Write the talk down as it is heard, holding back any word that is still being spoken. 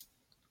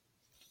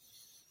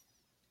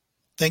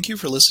Thank you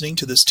for listening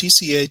to this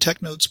TCA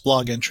TechNotes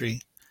blog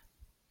entry.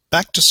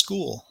 Back to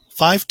School,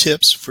 5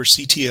 Tips for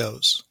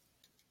CTOs.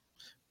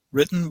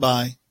 Written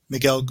by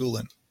Miguel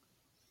Gulen.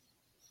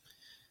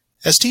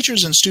 As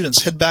teachers and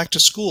students head back to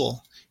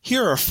school,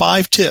 here are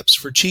 5 tips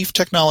for Chief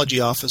Technology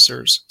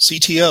Officers,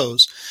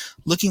 CTOs,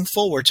 looking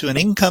forward to an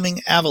incoming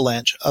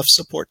avalanche of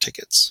support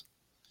tickets.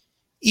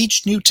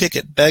 Each new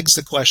ticket begs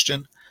the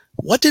question,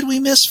 what did we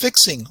miss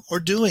fixing or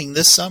doing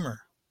this summer?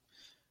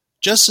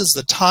 Just as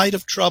the tide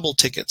of trouble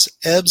tickets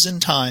ebbs in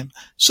time,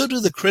 so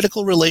do the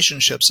critical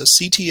relationships a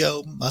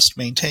CTO must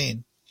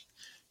maintain.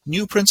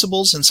 New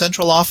principals and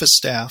central office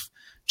staff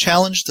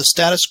challenge the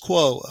status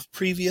quo of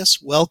previous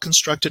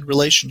well-constructed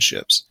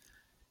relationships.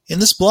 In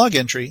this blog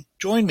entry,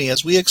 join me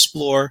as we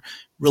explore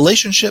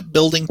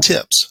relationship-building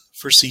tips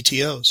for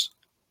CTOs.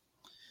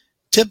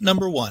 Tip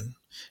number 1.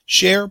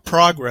 Share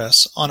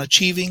progress on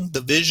achieving the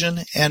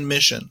vision and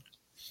mission.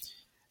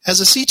 As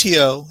a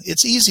CTO,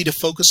 it's easy to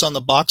focus on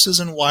the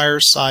boxes and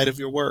wires side of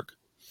your work.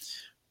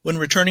 When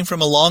returning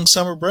from a long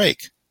summer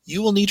break,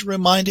 you will need to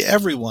remind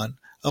everyone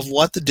of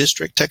what the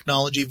district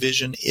technology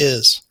vision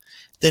is,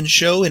 then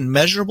show in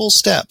measurable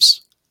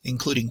steps,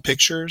 including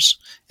pictures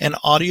and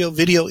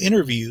audio-video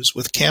interviews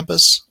with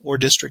campus or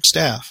district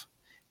staff,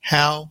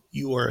 how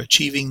you are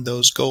achieving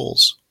those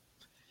goals.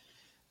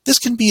 This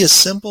can be as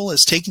simple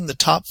as taking the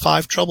top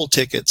 5 trouble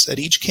tickets at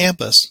each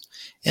campus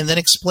and then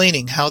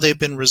explaining how they've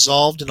been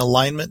resolved in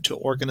alignment to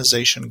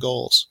organization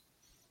goals.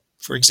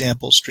 For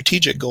example,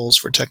 strategic goals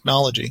for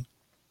technology.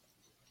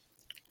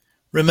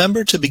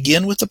 Remember to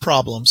begin with the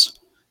problems.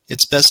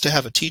 It's best to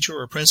have a teacher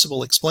or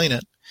principal explain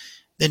it,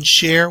 then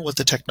share what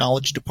the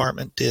technology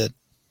department did.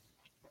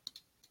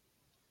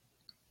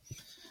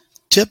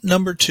 Tip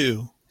number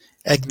 2.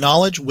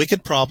 Acknowledge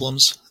wicked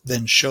problems,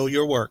 then show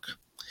your work.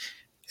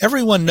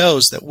 Everyone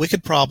knows that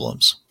wicked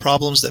problems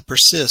that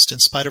persist in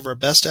spite of our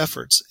best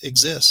efforts,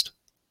 exist.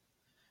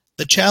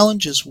 The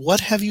challenge is,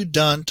 what have you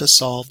done to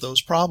solve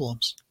those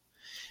problems?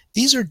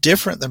 These are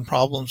different than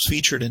problems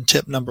featured in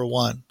tip number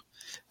 1.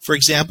 For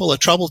example, a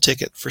trouble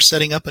ticket for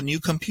setting up a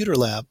new computer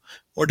lab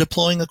or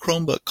deploying a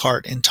Chromebook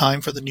cart in time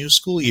for the new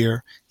school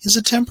year is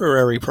a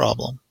temporary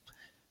problem.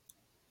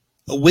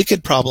 A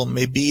wicked problem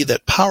may be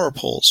that power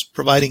poles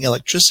providing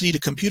electricity to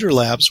computer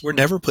labs were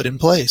never put in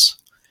place.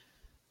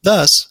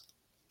 Thus,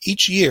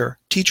 each year,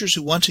 teachers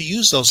who want to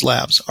use those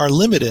labs are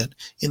limited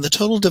in the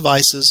total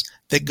devices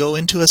that go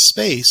into a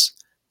space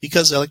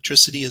because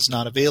electricity is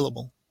not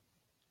available.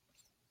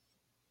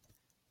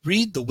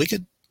 Read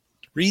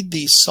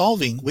the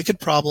Solving Wicked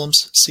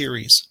Problems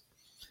series.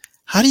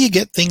 How do you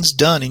get things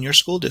done in your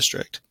school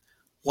district?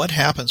 What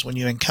happens when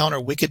you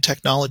encounter wicked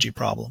technology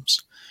problems?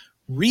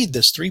 Read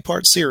this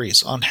 3-part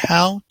series on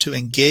how to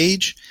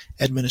engage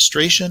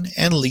administration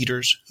and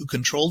leaders who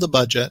control the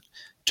budget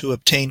to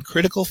obtain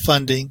critical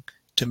funding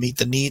to meet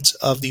the needs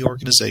of the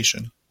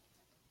organization.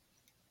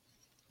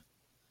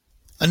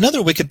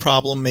 Another wicked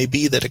problem may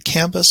be that a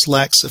campus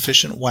lacks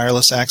sufficient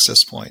wireless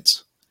access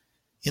points.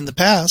 In the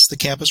past, the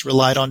campus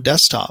relied on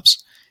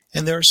desktops,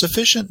 and there are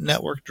sufficient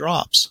network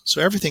drops,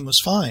 so everything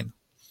was fine.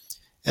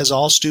 As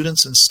all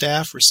students and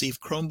staff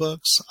receive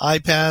Chromebooks,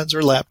 iPads,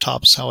 or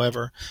laptops,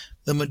 however,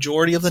 the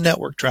majority of the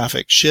network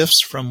traffic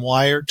shifts from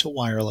wired to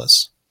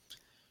wireless.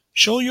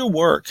 Show your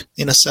work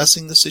in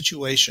assessing the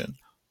situation,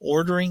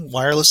 ordering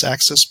wireless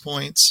access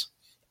points,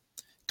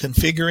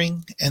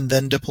 configuring, and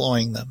then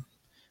deploying them.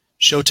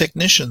 Show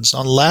technicians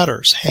on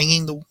ladders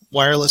hanging the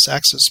wireless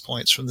access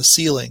points from the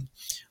ceiling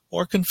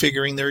or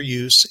configuring their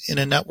use in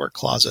a network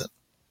closet.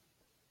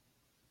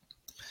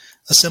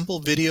 A simple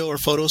video or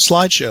photo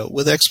slideshow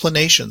with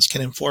explanations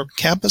can inform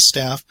campus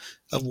staff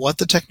of what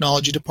the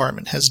technology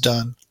department has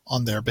done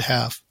on their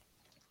behalf.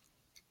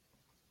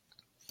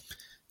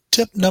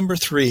 Tip number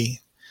 3.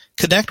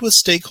 Connect with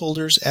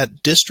stakeholders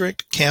at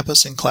district,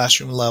 campus, and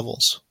classroom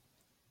levels.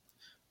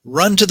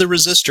 Run to the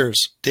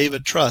resistors,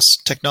 David Truss,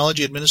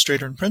 technology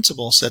administrator and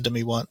principal, said to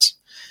me once.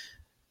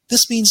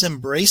 This means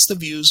embrace the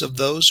views of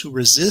those who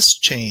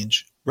resist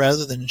change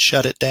rather than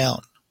shut it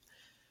down.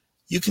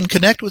 You can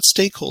connect with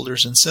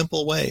stakeholders in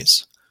simple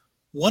ways.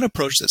 One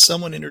approach that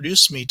someone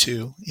introduced me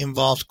to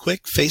involved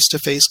quick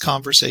face-to-face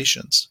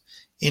conversations.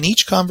 In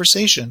each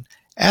conversation,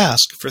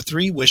 ask for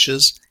 3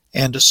 wishes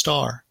and a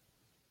star.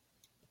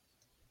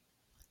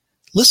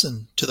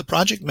 Listen to the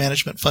Project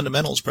Management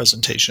Fundamentals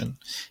presentation.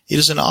 It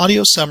is an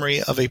audio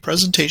summary of a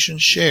presentation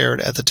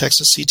shared at the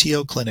Texas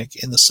CTO Clinic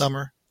in the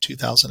summer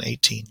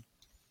 2018.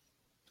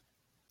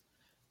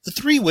 The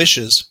 3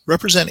 wishes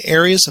represent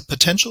areas of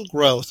potential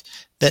growth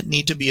that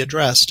need to be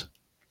addressed.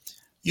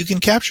 You can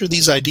capture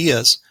these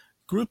ideas,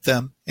 group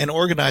them, and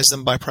organize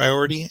them by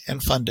priority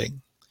and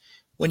funding.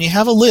 When you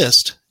have a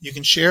list, you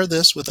can share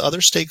this with other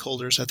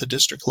stakeholders at the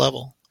district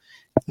level.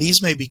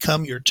 These may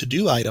become your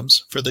to-do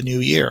items for the new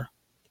year.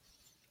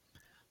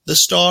 The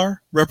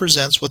star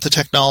represents what the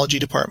technology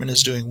department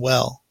is doing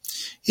well.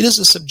 It is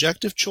a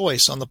subjective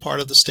choice on the part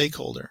of the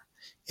stakeholder.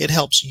 It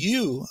helps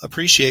you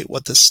appreciate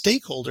what the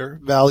stakeholder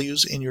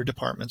values in your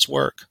department's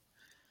work.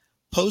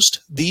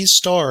 Post these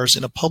stars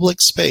in a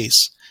public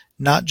space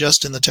not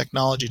just in the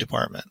technology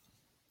department.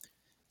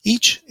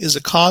 Each is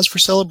a cause for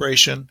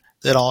celebration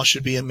that all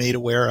should be made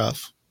aware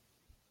of.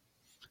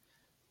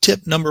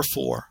 Tip number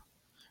 4,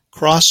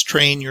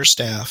 cross-train your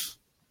staff.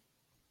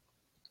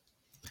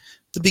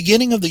 The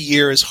beginning of the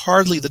year is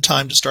hardly the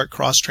time to start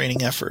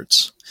cross-training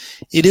efforts.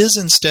 It is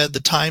instead the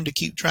time to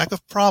keep track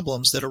of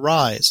problems that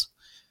arise,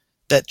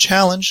 that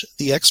challenge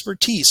the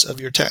expertise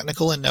of your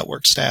technical and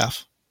network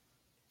staff.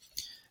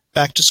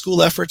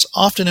 Back-to-school efforts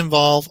often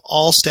involve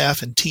all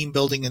staff in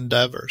team-building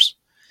endeavors.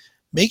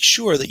 Make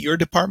sure that your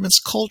department's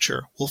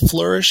culture will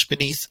flourish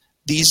beneath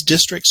these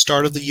district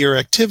start-of-the-year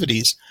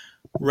activities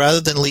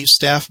rather than leave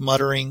staff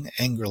muttering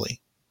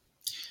angrily.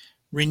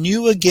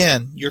 Renew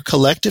again your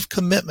collective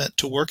commitment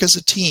to work as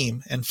a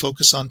team and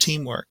focus on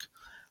teamwork.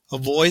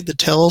 Avoid the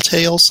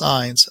telltale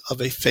signs of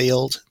a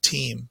failed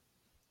team.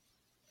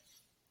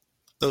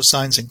 Those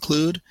signs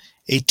include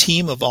a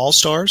team of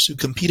all-stars who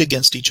compete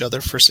against each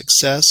other for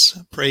success,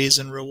 praise,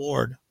 and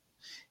reward.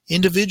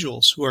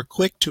 Individuals who are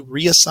quick to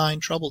reassign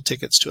trouble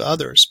tickets to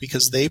others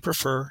because they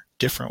prefer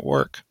different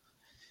work.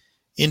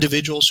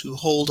 Individuals who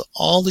hold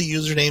all the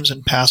usernames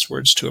and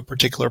passwords to a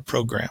particular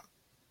program.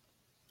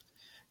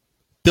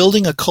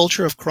 Building a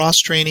culture of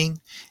cross-training,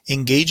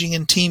 engaging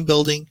in team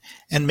building,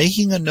 and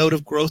making a note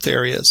of growth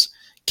areas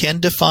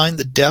can define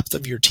the depth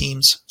of your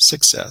team's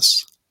success.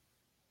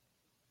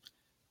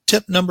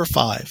 Tip number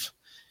 5,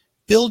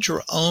 build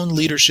your own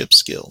leadership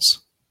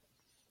skills.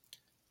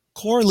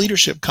 Core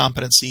leadership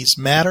competencies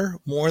matter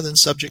more than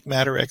subject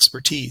matter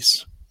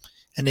expertise.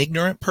 An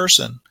ignorant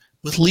person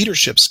with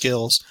leadership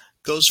skills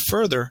goes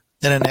further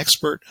than an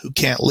expert who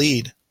can't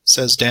lead,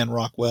 says Dan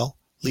Rockwell,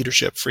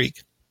 leadership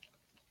freak.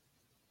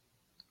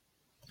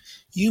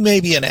 You may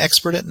be an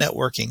expert at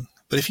networking,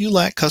 but if you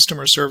lack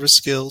customer service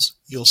skills,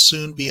 you'll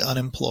soon be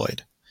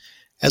unemployed.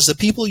 As the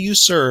people you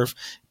serve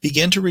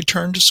begin to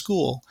return to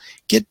school,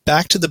 get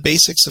back to the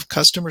basics of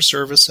customer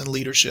service and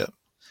leadership.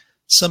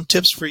 Some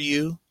tips for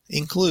you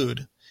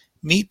include: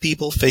 meet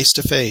people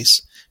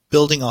face-to-face,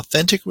 building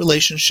authentic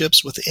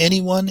relationships with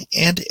anyone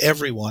and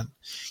everyone.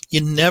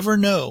 You never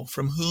know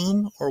from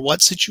whom or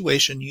what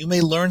situation you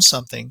may learn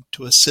something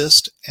to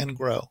assist and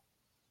grow.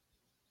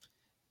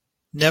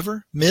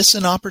 Never miss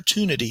an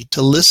opportunity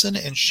to listen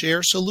and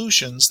share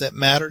solutions that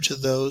matter to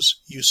those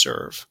you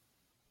serve.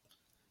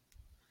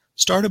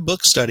 Start a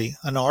book study,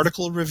 an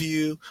article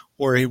review,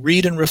 or a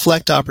read and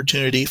reflect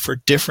opportunity for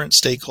different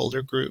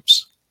stakeholder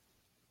groups.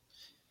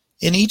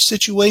 In each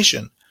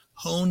situation,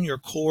 hone your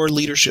core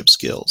leadership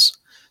skills.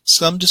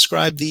 Some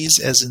describe these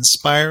as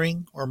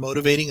inspiring or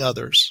motivating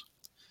others.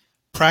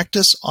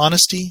 Practice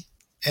honesty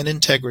and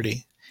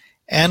integrity.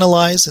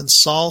 Analyze and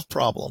solve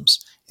problems,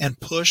 and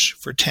push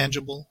for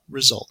tangible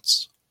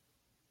results.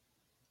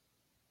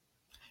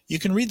 You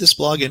can read this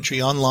blog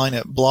entry online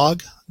at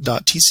blog.tca.org.